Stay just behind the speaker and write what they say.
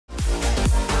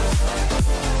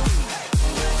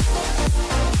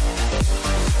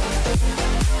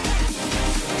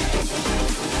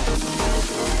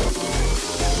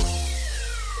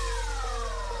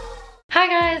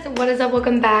What is up?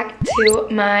 Welcome back to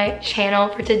my channel.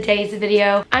 For today's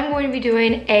video, I'm going to be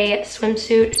doing a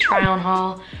swimsuit try on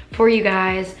haul for you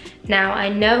guys. Now, I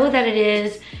know that it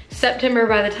is September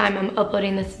by the time I'm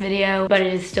uploading this video, but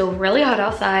it is still really hot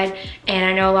outside, and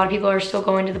I know a lot of people are still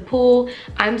going to the pool.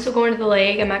 I'm still going to the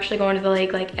lake. I'm actually going to the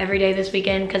lake like every day this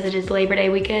weekend because it is Labor Day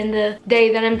weekend, the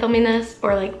day that I'm filming this,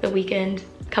 or like the weekend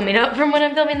coming up from when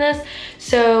I'm filming this.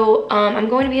 So I'm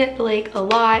going to be at the lake a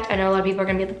lot. I know a lot of people are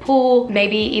gonna be at the pool,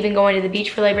 maybe even going to the beach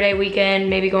for Labor Day weekend,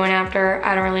 maybe going after,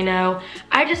 I don't really know.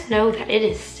 I just know that it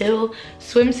is still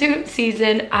swimsuit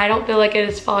season. I don't feel like it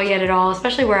is fall yet at all,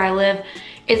 especially where I live.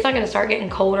 It's not gonna start getting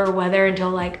colder weather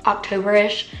until like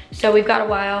October-ish, so we've got a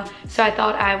while. So I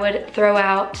thought I would throw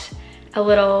out a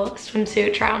little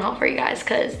swimsuit try on haul for you guys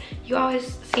because you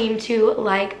always seem to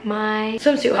like my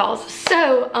swimsuit hauls.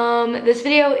 So this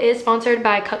video is sponsored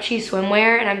by Cupshe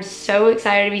Swimwear, and I'm so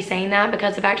excited to be saying that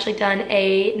because I've actually done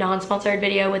a non-sponsored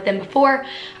video with them before.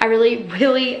 I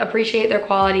really appreciate their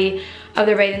quality of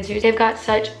their bathing suits. They've got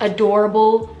such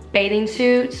adorable bathing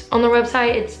suits on their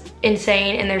website. It's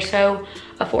insane, and they're so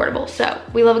affordable, so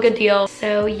we love a good deal.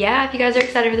 So yeah, if you guys are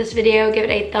excited for this video, give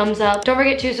it a thumbs up. Don't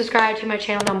forget to subscribe to my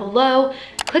channel down below.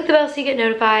 Click the bell so you get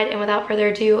notified, and without further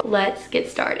ado, let's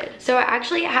get started. So I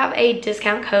actually have a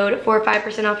discount code for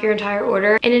 5% off your entire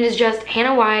order, and it is just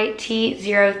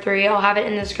HannahYT03. I'll have it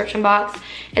in the description box,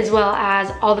 as well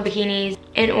as all the bikinis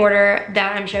in order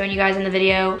that I'm showing you guys in the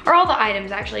video, or all the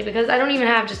items actually, because I don't even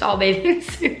have just all bathing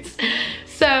suits.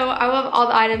 So I will have all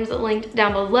the items linked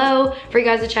down below for you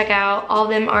guys to check out. All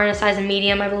of them are in a size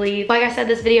medium, I believe. Like I said,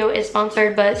 this video is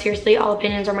sponsored, but seriously, all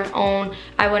opinions are my own.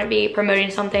 I wouldn't be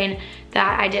promoting something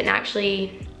that I didn't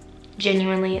actually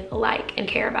genuinely like and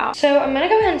care about. So I'm gonna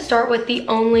go ahead and start with the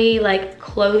only like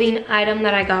clothing item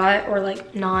that I got, or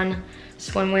like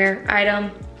non-swimwear item,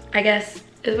 I guess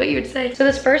is what you would say. So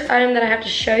this first item that I have to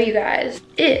show you guys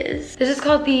is, this is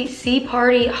called the Sea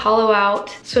Party Hollow Out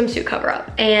Swimsuit Cover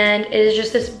Up. And it is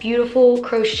just this beautiful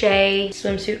crochet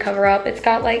swimsuit cover up. It's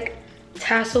got like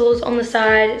tassels on the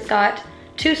side. It's got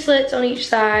 2 slits on each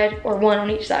side, or 1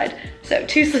 on each side. So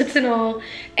 2 slits in all.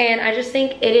 And I just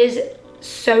think it is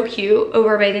so cute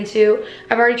over a bathing suit.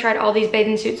 I've already tried all these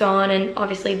bathing suits on, and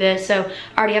obviously this, so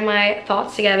I already have my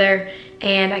thoughts together,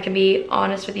 and I can be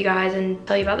honest with you guys and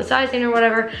tell you about the sizing or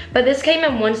whatever. But this came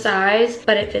in 1 size,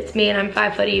 but it fits me, and I'm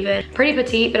 5 foot even. Pretty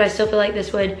petite, but I still feel like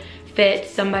this would fit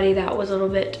somebody that was a little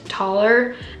bit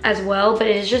taller as well. But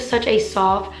it is just such a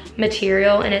soft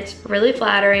material, and it's really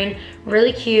flattering,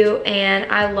 really cute,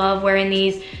 and I love wearing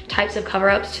these types of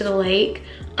cover-ups to the lake.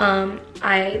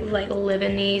 I like live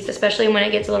in these, especially when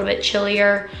it gets a little bit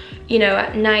chillier, you know,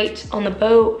 at night on the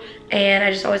boat, and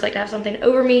I just always like to have something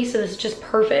over me, so this is just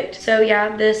perfect. So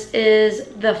yeah, this is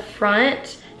the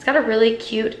front. It's got a really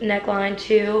cute neckline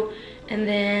too, and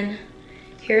then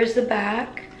here's the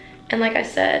back, and like I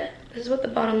said, this is what the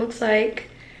bottom looks like.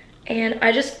 And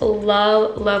I just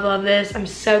love this. I'm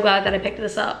so glad that I picked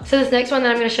this up. So this next one that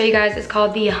I'm gonna show you guys is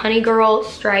called the Honey Girl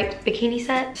Striped Bikini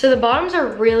Set. So the bottoms are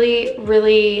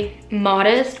really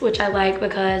modest, which I like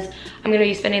because I'm gonna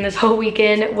be spending this whole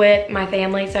weekend with my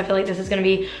family. So I feel like this is gonna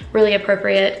be really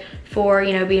appropriate for,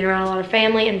 you know, being around a lot of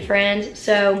family and friends.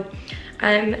 So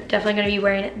I'm definitely gonna be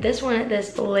wearing this one at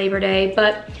this Labor Day.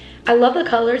 But I love the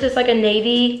colors. It's like a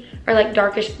navy, or like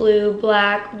darkish blue,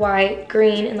 black, white,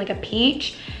 green, and like a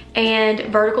peach.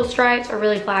 And vertical stripes are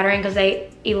really flattering because they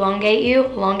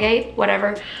elongate,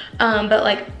 whatever. But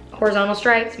like horizontal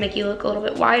stripes make you look a little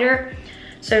bit wider.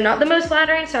 So not the most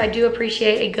flattering, so I do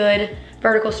appreciate a good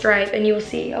vertical stripe, and you will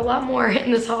see a lot more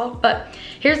in this haul. But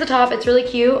here's the top. It's really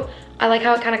cute. I like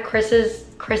how it kind of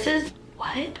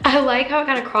I like how it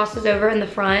kind of crosses over in the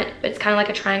front. It's kind of like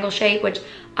a triangle shape, which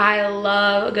I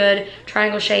love a good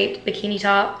triangle shaped bikini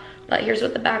top. But here's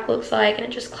what the back looks like, and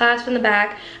it just clasps in the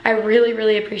back. I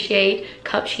really appreciate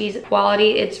Cupshe's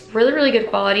quality. It's really good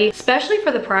quality, especially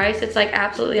for the price. It's like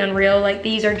absolutely unreal. Like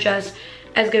these are just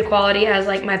as good quality as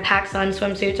like my PacSun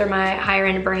swimsuits or my higher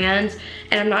end brands.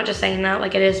 And I'm not just saying that,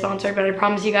 like it is sponsored, but I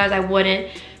promise you guys I wouldn't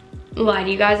lie to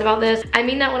you guys about this. I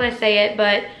mean that when I say it,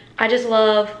 but I just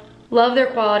love their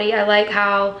quality. I like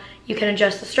how you can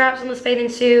adjust the straps on this bathing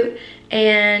suit,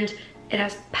 and it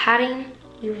has padding.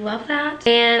 You love that.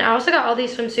 And I also got all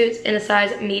these swimsuits in a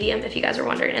size medium, if you guys are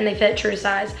wondering, and they fit true to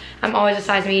size. I'm always a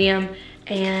size medium,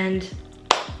 and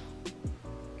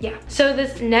yeah. So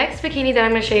this next bikini that I'm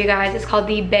gonna show you guys is called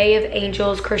the Bay of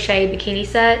Angels Crochet Bikini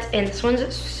Set, and this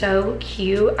one's so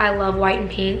cute. I love white and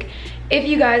pink. If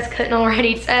you guys couldn't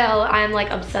already tell, I'm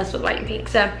like obsessed with white and pink.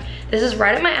 So this is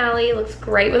right up my alley. It looks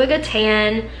great with a good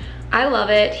tan. I love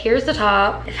it. Here's the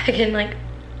top, if I can like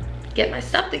get my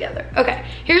stuff together. Okay,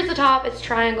 here's the top. It's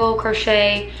triangle,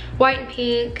 crochet, white and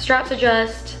pink, straps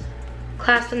adjust,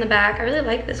 clasp in the back. I really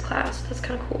like this clasp, that's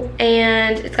kind of cool.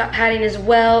 And it's got padding as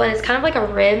well, and it's kind of like a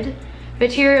ribbed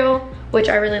material, which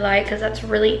I really like because that's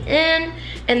really in.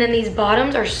 And then these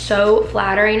bottoms are so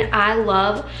flattering. I don't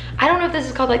know if this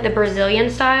is called like the Brazilian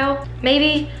style,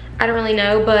 maybe, I don't really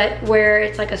know, but where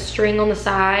it's like a string on the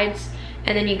sides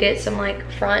and then you get some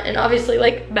like front and obviously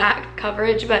like back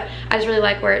coverage, but I just really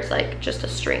like where it's like just a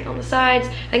string on the sides.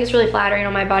 I think it's really flattering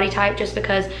on my body type just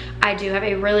because I do have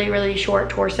a really short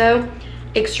torso,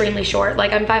 extremely short.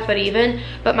 Like I'm 5 foot even,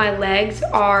 but my legs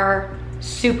are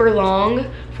super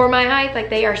long for my height. Like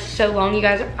they are so long, you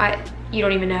guys, you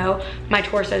don't even know. My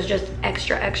torso is just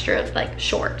extra like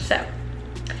short, so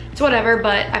it's whatever.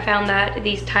 But I found that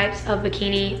these types of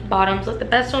bikini bottoms look the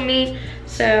best on me,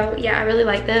 so yeah, I really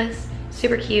like this.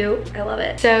 Super cute, I love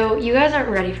it. So you guys aren't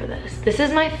ready for this. This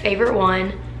is my favorite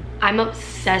one. I'm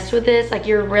obsessed with this. Like,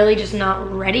 you're really just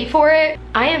not ready for it.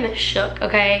 I am shook,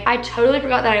 okay? I totally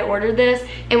forgot that I ordered this,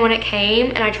 and when it came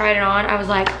and I tried it on, I was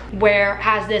like, where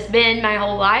has this been my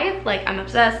whole life? Like, I'm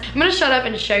obsessed. I'm gonna shut up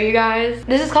and show you guys.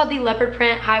 This is called the leopard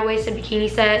print high-waisted bikini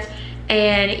set,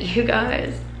 and you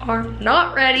guys are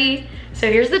not ready. So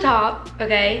here's the top,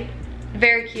 okay?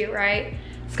 Very cute, right?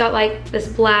 It's got like this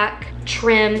black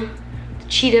trim,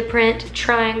 cheetah print,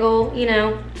 triangle, you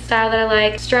know, style that I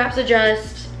like. Straps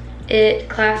adjust, it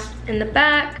clasps in the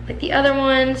back like the other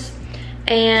ones,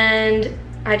 and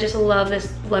I just love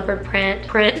this leopard print.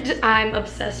 I'm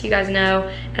obsessed, you guys know,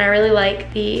 and I really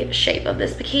like the shape of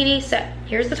this bikini. So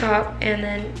here's the top, and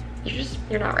then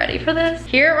you're not ready for this.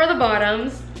 Here are the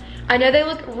bottoms. I know they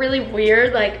look really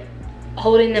weird, like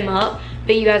holding them up,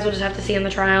 but you guys will just have to see on the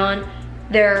try on.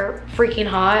 They're freaking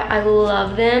hot. I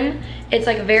love them. It's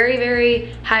like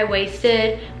very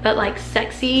high-waisted, but like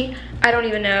sexy. I don't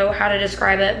even know how to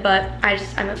describe it, but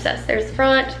I'm obsessed. There's the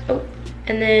front, oh,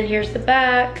 and then here's the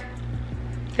back.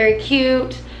 Very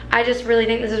cute. I just really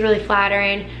think this is really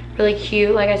flattering, really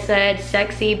cute. Like I said,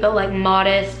 sexy, but like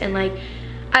modest, and like,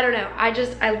 I don't know. I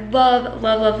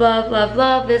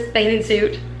love this bathing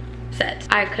suit set.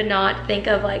 I could not think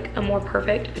of like a more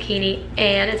perfect bikini,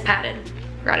 and it's padded.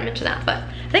 Forgot to mention that, but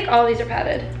I think all these are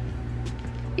padded.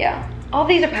 Yeah, all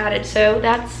these are padded, so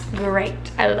that's great.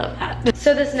 I love that.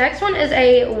 So this next one is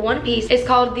a one piece. It's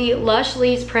called the Lush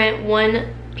Leaves Print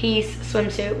one piece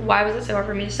swimsuit. Why was it so hard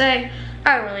for me to say?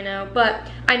 I don't really know, but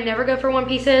I never go for one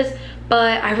pieces,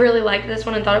 but I really liked this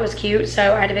one and thought it was cute,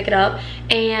 so I had to pick it up,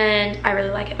 and I really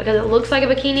like it because it looks like a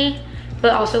bikini,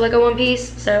 but also like a one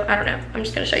piece, so I don't know. I'm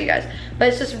just gonna show you guys. But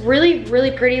it's just really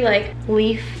pretty like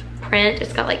leaf print.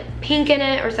 It's got like pink in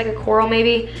it, or it's like a coral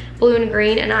maybe, blue and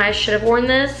green, and I should have worn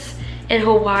this in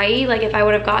Hawaii. Like if I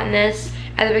would have gotten this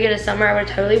at the beginning of summer, I would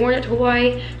have totally worn it to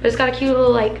Hawaii. But it's got a cute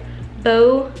little like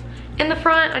bow in the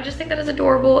front. I just think that is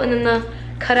adorable, and then the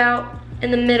cutout in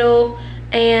the middle,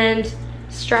 and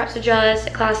straps adjust,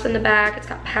 it clasps in the back, it's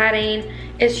got padding.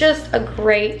 It's just a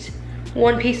great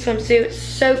one-piece swimsuit.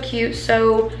 So cute,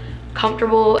 so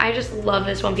comfortable. I just love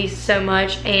this one piece so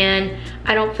much, and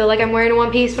I don't feel like I'm wearing a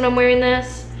one piece when I'm wearing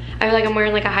this. I feel like I'm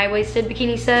wearing like a high-waisted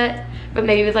bikini set, but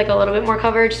maybe with like a little bit more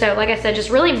coverage. So like I said, just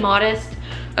really modest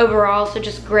overall, so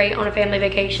just great on a family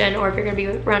vacation, or if you're gonna be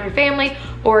around your family,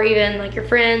 or even like your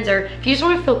friends, or if you just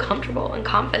want to feel comfortable and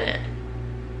confident,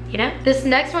 you know? This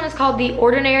next one is called the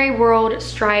Ordinary World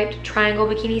Striped Triangle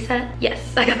Bikini Set.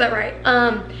 Yes, I got that right.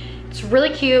 It's really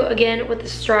cute, again, with the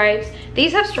stripes.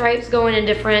 These have stripes going in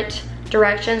different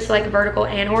directions, so like vertical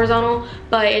and horizontal,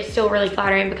 but it's still really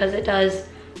flattering because it does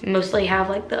mostly have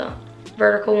like the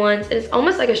vertical ones. It's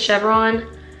almost like a chevron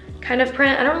kind of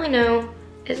print. I don't really know,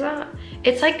 is that?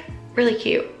 It's like really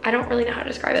cute. I don't really know how to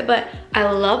describe it, but I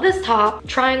love this top.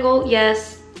 Triangle,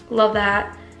 yes, love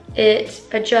that. It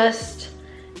adjusts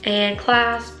and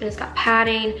clasp, and it's got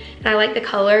padding, and I like the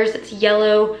colors. It's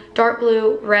yellow, dark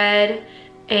blue, red,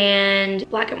 and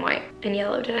black and white, and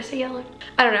yellow. Did I say yellow?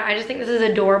 I don't know. I just think this is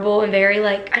adorable and very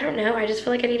like, I don't know, I just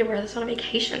feel like I need to wear this on a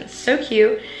vacation. It's so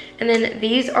cute. And then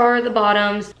these are the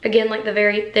bottoms. Again, like the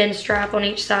very thin strap on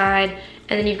each side,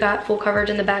 and then you've got full coverage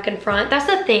in the back and front. That's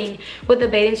the thing with the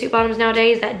bathing suit bottoms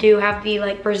nowadays that do have the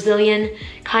like Brazilian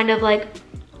kind of like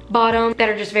bottom that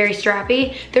are just very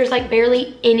strappy. There's like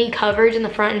barely any coverage in the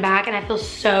front and back, and I feel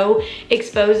so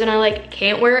exposed, and I like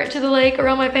can't wear it to the lake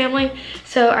around my family.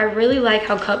 So I really like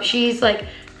how Cupshe's like,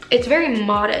 it's very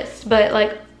modest but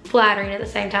like flattering at the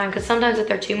same time, because sometimes if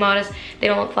they're too modest they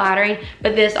don't look flattering,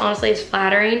 but this honestly is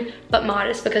flattering but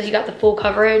modest because you got the full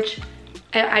coverage.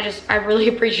 And I really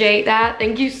appreciate that.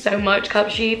 Thank you so much,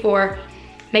 Cupshe, for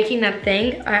making that a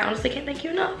thing. I honestly can't thank you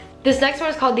enough. This next one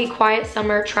is called the Quiet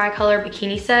Summer Tricolor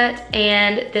Bikini Set,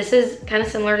 and this is kind of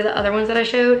similar to the other ones that I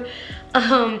showed.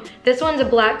 This one's a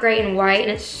black, gray, and white, and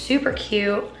it's super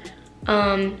cute.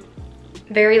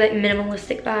 Very like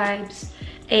minimalistic vibes,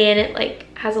 and it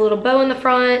like has a little bow in the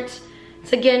front.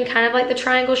 It's again kind of like the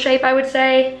triangle shape, I would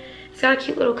say. It's got a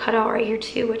cute little cutout right here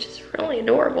too, which is really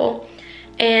adorable.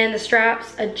 And the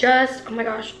straps adjust. Oh my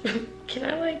gosh, can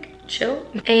I like chill?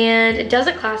 And it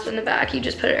doesn't clasp in the back. You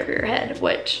just put it over your head,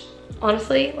 which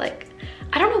honestly, like,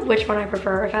 I don't know which one I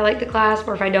prefer, if I like the clasp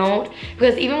or if I don't,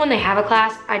 because even when they have a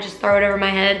clasp, I just throw it over my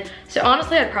head. So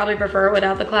honestly, I'd probably prefer it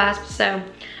without the clasp, so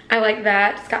I like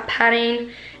that. It's got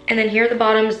padding, and then here at the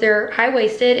bottoms, they're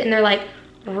high-waisted, and they're like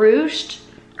ruched,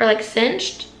 or like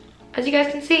cinched, as you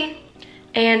guys can see.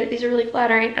 And these are really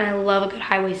flattering, and I love a good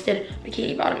high-waisted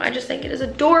bikini bottom. I just think it is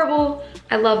adorable.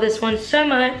 I love this one so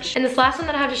much. And this last one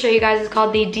that I have to show you guys is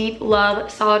called the Deep Love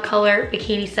Solid Color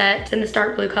Bikini Set. It's in this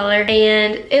dark blue color,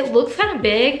 and it looks kind of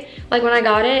big. Like when I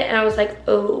got it, and I was like,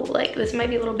 oh, like this might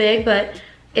be a little big, but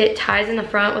it ties in the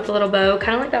front with a little bow,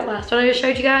 kind of like that last one I just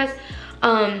showed you guys.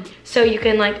 So you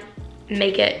can like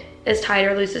make it as tight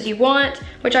or loose as you want,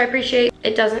 which I appreciate.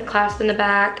 It doesn't clasp in the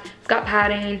back. It's got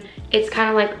padding. It's kind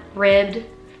of like ribbed.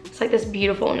 It's like this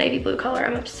beautiful navy blue color.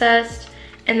 I'm obsessed.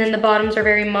 And then the bottoms are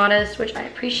very modest, which I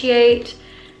appreciate.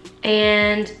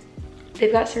 And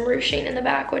they've got some ruching in the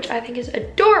back, which I think is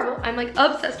adorable. I'm like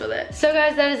obsessed with it. So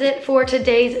guys, that is it for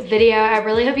today's video. I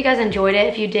really hope you guys enjoyed it.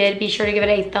 If you did, be sure to give it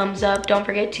a thumbs up. Don't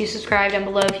forget to subscribe down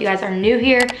below if you guys are new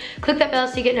here. Click that bell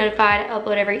so you get notified. I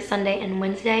upload every Sunday and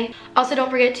Wednesday. Also,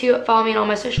 don't forget to follow me on all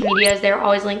my social medias. They're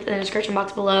always linked in the description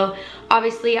box below.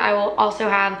 Obviously, I will also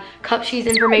have Cupshe's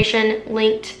information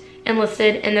linked and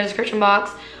listed in the description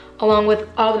box, along with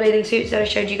all the bathing suits that I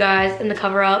showed you guys in the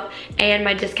cover up, and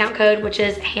my discount code, which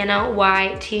is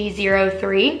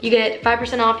HannahYT03. You get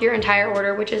 5% off your entire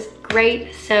order, which is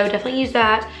great, so definitely use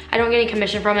that. I don't get any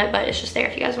commission from it, but it's just there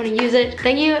if you guys want to use it.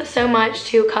 Thank you so much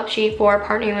to Cupshe for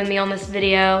partnering with me on this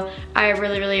video. I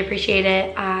really, really appreciate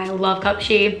it. I love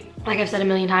Cupshe, like I've said a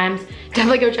million times.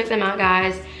 Definitely go check them out,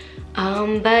 guys.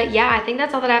 But yeah, I think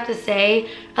that's all that I have to say.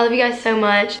 I love you guys so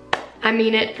much. I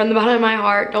mean it from the bottom of my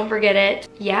heart. Don't forget it.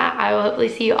 Yeah, I will hopefully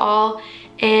see you all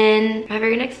in my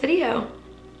very next video.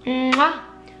 Mwah.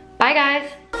 Bye,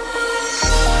 guys.